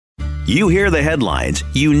You hear the headlines.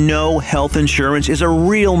 You know health insurance is a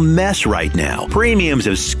real mess right now. Premiums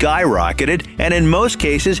have skyrocketed, and in most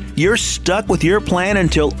cases, you're stuck with your plan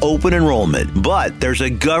until open enrollment. But there's a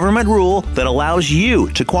government rule that allows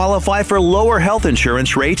you to qualify for lower health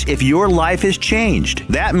insurance rates if your life has changed.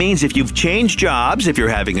 That means if you've changed jobs, if you're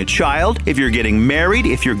having a child, if you're getting married,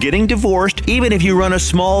 if you're getting divorced, even if you run a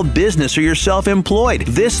small business or you're self-employed,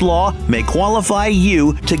 this law may qualify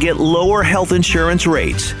you to get lower health insurance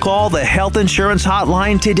rates. Call the Health Insurance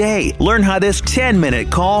Hotline today. Learn how this 10-minute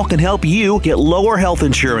call can help you get lower health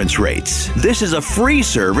insurance rates. This is a free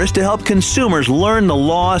service to help consumers learn the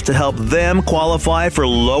laws to help them qualify for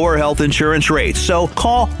lower health insurance rates. So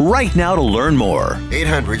call right now to learn more.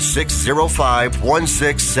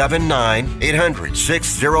 800-605-1679.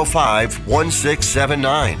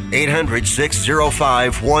 800-605-1679.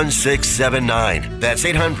 800-605-1679. That's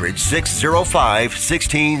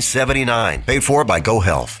 800-605-1679. Paid for by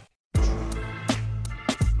GoHealth.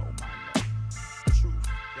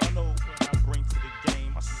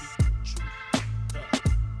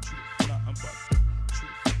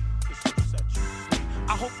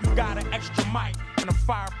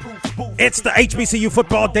 It's the HBCU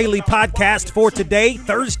Football Daily Podcast for today,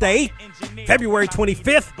 Thursday, February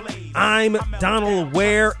 25th. I'm Donald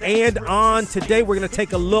Ware, and on today we're going to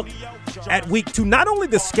take a look at Week 2. Not only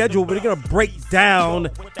the schedule, but we're going to break down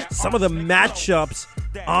some of the matchups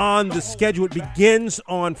on the schedule. It begins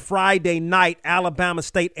on Friday night, Alabama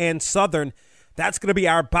State and Southern. That's going to be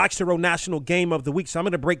our Box to Row National Game of the Week, so I'm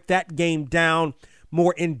going to break that game down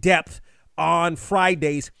more in depth on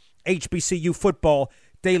Friday's HBCU Football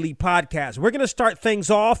Daily Podcast. We're going to start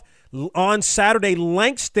things off on Saturday.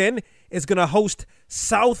 Langston is going to host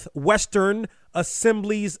Southwestern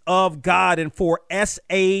Assemblies of God, and for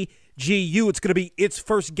SAGU, it's going to be its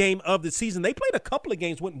first game of the season. They played a couple of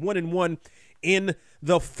games, went 1-1 in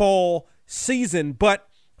the fall season, but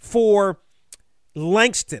for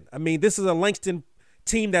Langston, I mean, this is a Langston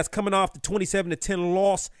team that's coming off the 27-10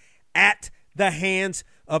 loss at the hands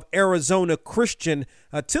of Arizona Christian,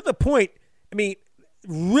 to the point, I mean,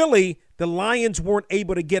 really, the Lions weren't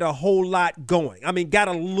able to get a whole lot going. I mean, got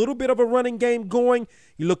a little bit of a running game going.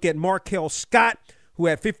 You look at Markel Scott, who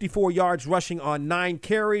had 54 yards rushing on 9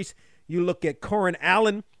 carries. You look at Corin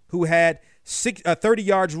Allen, who had 30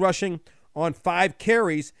 yards rushing on 5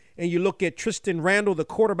 carries. And you look at Tristan Randall, the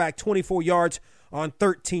quarterback, 24 yards on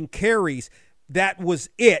 13 carries. That was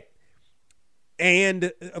it.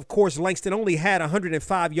 And, of course, Langston only had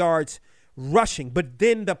 105 yards rushing. But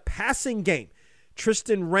then the passing game,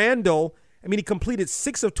 Tristan Randall, I mean, he completed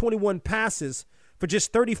 6 of 21 passes for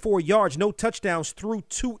just 34 yards, no touchdowns, threw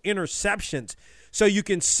 2 interceptions. So you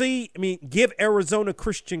can see, I mean, give Arizona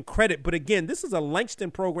Christian credit. But, again, this is a Langston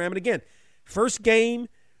program. And, again, first game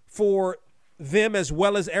for them as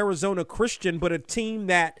well as Arizona Christian, but a team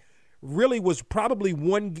that really was probably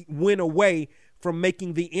one win away from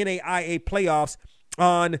making the NAIA playoffs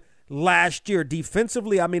on last year.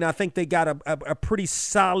 Defensively, I mean, I think they got a pretty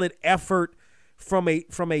solid effort from a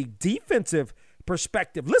defensive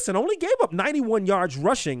perspective. Listen, only gave up 91 yards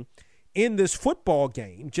rushing in this football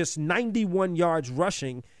game, just 91 yards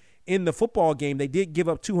rushing in the football game. They did give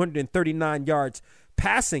up 239 yards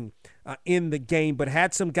passing in the game, but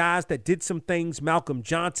had some guys that did some things. Malcolm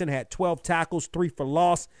Johnson had 12 tackles, 3 for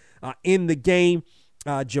loss in the game.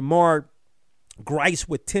 Jamar Grice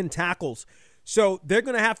with 10 tackles. So they're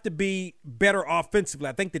going to have to be better offensively.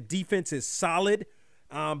 I think the defense is solid,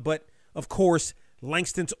 but of course,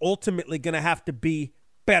 Langston's ultimately going to have to be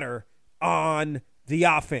better on the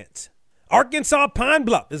offense. Arkansas Pine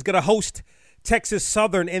Bluff is going to host Texas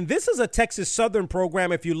Southern, and this is a Texas Southern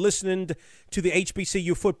program. If you listened to the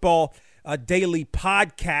HBCU Football Daily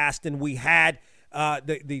Podcast, and we had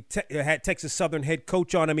had Texas Southern head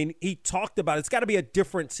coach on, I mean, he talked about it's got to be a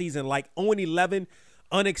different season, like 0-11,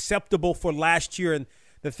 unacceptable for last year. And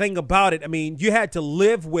the thing about it, I mean, you had to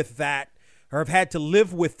live with that, or have had to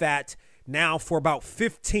live with that now for about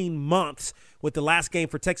 15 months, with the last game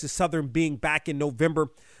for Texas Southern being back in November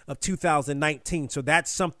of 2019. So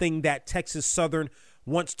that's something that Texas Southern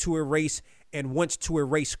wants to erase, and wants to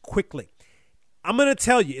erase quickly. I'm going to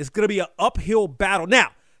tell you, it's going to be an uphill battle. Now,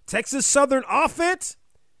 Texas Southern offense,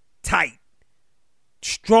 tight.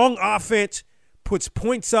 Strong offense, puts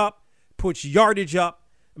points up, puts yardage up.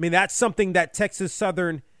 I mean, that's something that Texas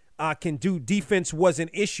Southern can do. Defense was an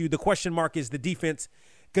issue. The question mark is the defense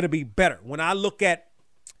going to be better. When I look at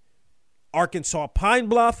Arkansas Pine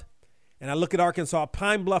Bluff, and I look at Arkansas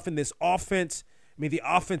Pine Bluff in this offense, I mean, the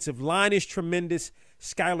offensive line is tremendous.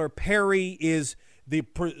 Skylar Perry is the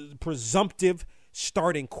presumptive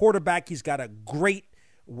starting quarterback. He's got a great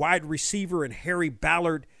wide receiver in Harry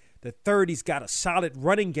Ballard The third, he's got a solid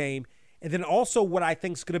running game. And then also what I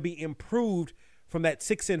think is going to be improved from that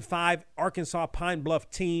 6-5 Arkansas Pine Bluff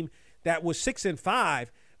team that was 6-5,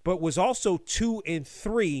 but was also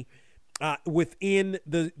 2-3 within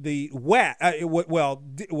the West. Well,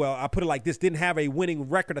 I put it like this: didn't have a winning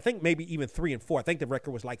record. I think maybe even 3-4. I think the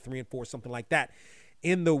record was like 3-4, something like that.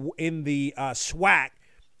 In the SWAC,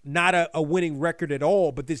 not a winning record at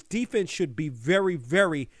all. But this defense should be very,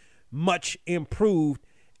 very much improved.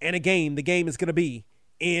 And again, the game is going to be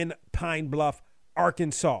in Pine Bluff,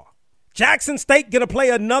 Arkansas. Jackson State going to play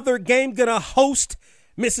another game, going to host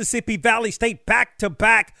Mississippi Valley State,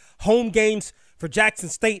 back-to-back home games for Jackson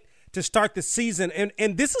State to start the season.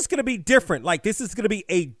 And this is going to be different. Like, this is going to be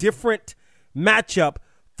a different matchup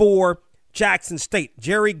for Jackson State.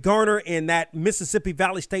 Jerry Garner and that Mississippi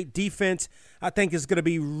Valley State defense, I think, is going to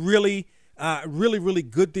be really, really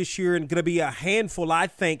good this year, and going to be a handful, I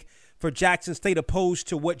think, for Jackson State, opposed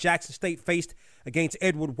to what Jackson State faced against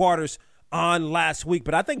Edward Waters on last week.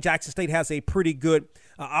 But I think Jackson State has a pretty good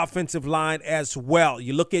offensive line as well.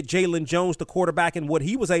 You look at Jalen Jones, the quarterback, and what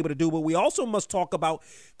he was able to do, but we also must talk about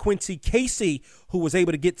Quincy Casey, who was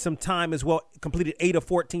able to get some time as well, completed 8 of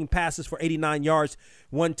 14 passes for 89 yards,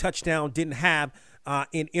 1 touchdown, didn't have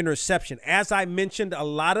an interception. As I mentioned, a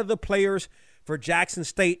lot of the players for Jackson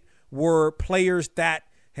State were players that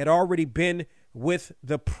had already been with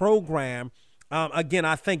the program. Again,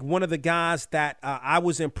 I think one of the guys that I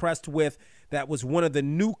was impressed with that was one of the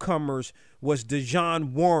newcomers was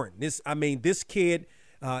Dejon Warren. This kid,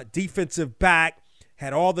 defensive back,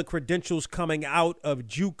 had all the credentials coming out of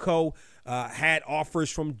JUCO, had offers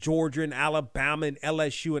from Georgia and Alabama and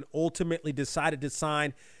LSU, and ultimately decided to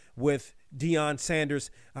sign with Deion Sanders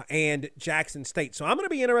and Jackson State. So I'm going to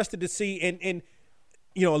be interested to see, and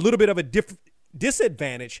a little bit of a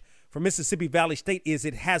disadvantage for Mississippi Valley State is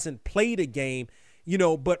it hasn't played a game,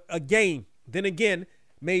 but then again,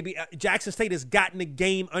 maybe Jackson State has gotten a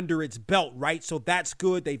game under its belt, right? So that's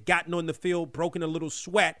good. They've gotten on the field, broken a little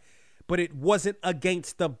sweat, but it wasn't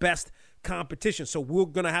against the best competition. So we're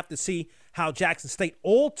going to have to see how Jackson State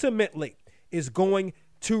ultimately is going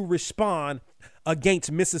to respond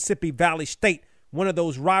against Mississippi Valley State, one of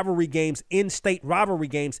those rivalry games, in-state rivalry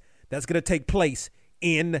games that's going to take place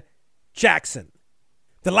in Jackson.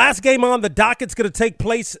 The last game on the docket's going to take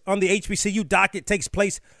place on the HBCU docket, takes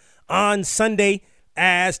place on Sunday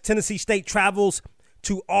as Tennessee State travels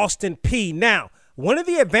to Austin Peay. Now, one of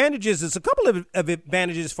the advantages is a couple of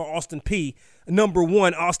advantages for Austin Peay. Number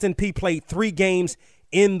one, Austin Peay played 3 games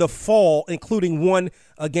in the fall, including one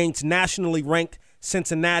against nationally ranked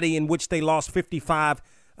Cincinnati, in which they lost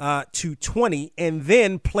 55-20, and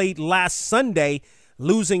then played last Sunday,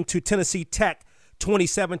 losing to Tennessee Tech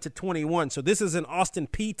 27-21. So this is an Austin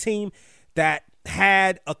Peay team that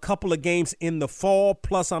had a couple of games in the fall,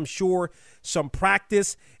 plus I'm sure some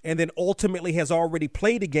practice, and then ultimately has already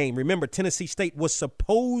played a game. Remember, Tennessee State was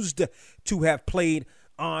supposed to have played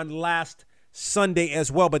on last Sunday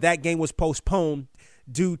as well, but that game was postponed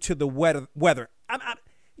due to the weather. I'm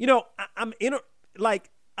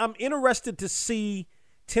interested to see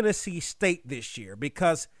Tennessee State this year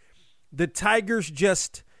because the Tigers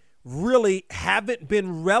just really haven't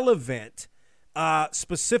been relevant,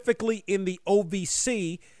 specifically in the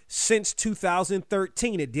OVC, since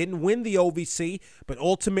 2013. It didn't win the OVC, but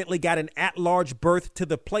ultimately got an at-large berth to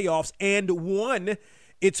the playoffs and won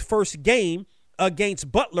its first game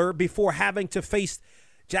against Butler before having to face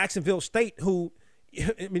Jacksonville State, who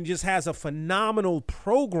just has a phenomenal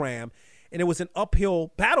program, and it was an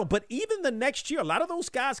uphill battle. But even the next year, a lot of those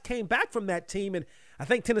guys came back from that team, and I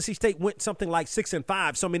think Tennessee State went something like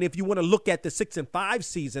 6-5. So, if you want to look at the 6-5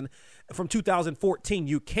 season from 2014,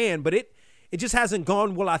 you can. But it just hasn't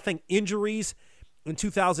gone well. I think injuries in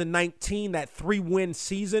 2019, that 3-win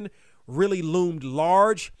season, really loomed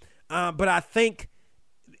large. But I think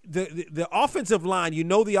the offensive line,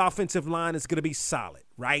 the offensive line is going to be solid,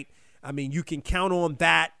 right? You can count on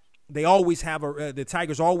that. They always have the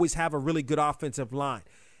Tigers always have a really good offensive line.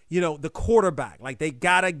 The quarterback, they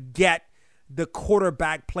got to get the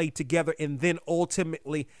quarterback play together, and then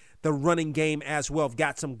ultimately the running game as well. Have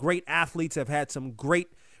got some great athletes, have had some great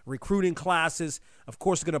recruiting classes. Of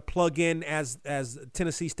course, going to plug in as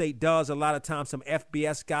Tennessee State does a lot of times, some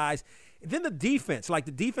FBS guys. And then the defense, I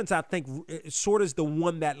think sort of is the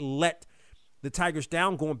one that let the Tigers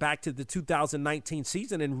down going back to the 2019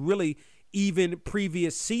 season and really even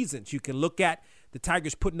previous seasons. You can look at the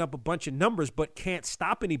Tigers putting up a bunch of numbers but can't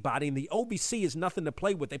stop anybody, and the OVC is nothing to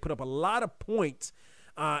play with. They put up a lot of points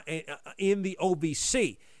in the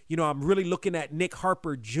OVC. I'm really looking at Nick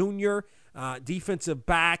Harper Jr., defensive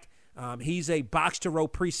back He's a box-to-row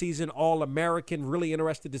preseason All-American. Really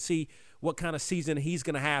interested to see what kind of season he's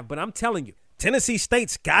going to have. But I'm telling you, Tennessee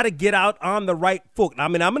State's got to get out on the right foot. I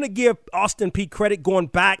mean, I'm going to give Austin Peay credit going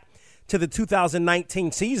back to the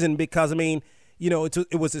 2019 season because, I mean, you know,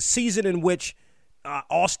 it was a season in which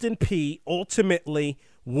Austin Peay ultimately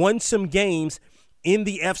won some games in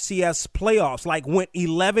the FCS playoffs, like went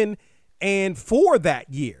 11-4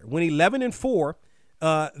 that year. Went 11-4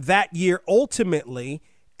 that year ultimately,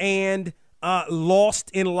 and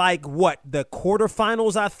lost in the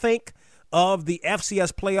quarterfinals, I think, of the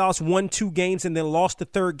FCS playoffs. Won 2 games and then lost the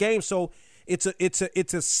third game. So it's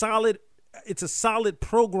a solid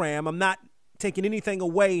program. I'm not taking anything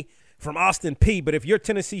away from Austin Peay, but if you're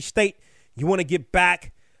Tennessee State, you want to get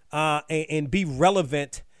back and be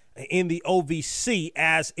relevant in the OVC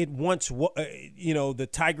as it once, the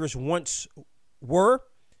Tigers once were,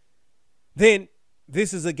 then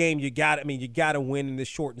this is a game you got to win in this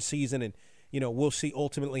shortened season, and we'll see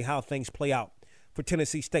ultimately how things play out for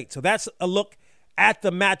Tennessee State. So that's a look at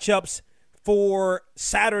the matchups for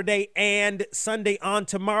Saturday and Sunday. On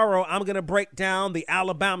tomorrow, I'm going to break down the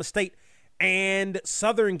Alabama State and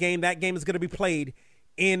Southern game. That game is going to be played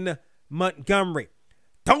in Montgomery.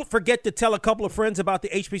 Don't forget to tell a couple of friends about the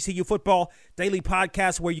HBCU Football Daily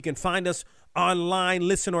Podcast, where you can find us online,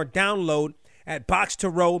 listen, or download at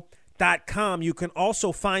boxtorow.com. You can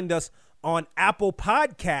also find us on Apple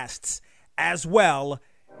Podcasts as well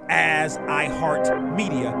as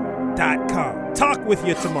iHeartMedia.com. Talk with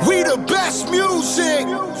you tomorrow. We the best music.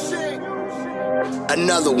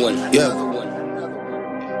 Another one. Yeah.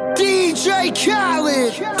 DJ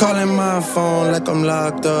Khaled. Calling my phone like I'm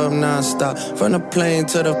locked up nonstop. From the plane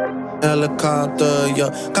to the helicopter, yeah.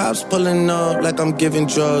 Cops pulling up like I'm giving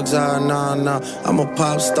drugs. Nah. I'm a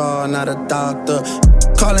pop star, not a doctor.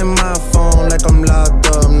 Calling my phone like I'm locked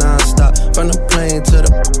up nonstop. From the plane to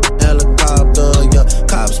the helicopter, yeah.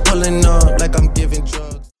 Cops pulling up like I'm giving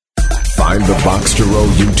drugs. Find the Box to Row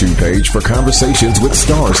YouTube page for conversations with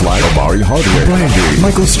stars like Omari Hardwick, Brandy,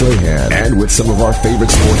 Michael Strahan, and with some of our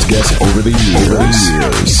favorite sports guests over the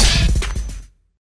years.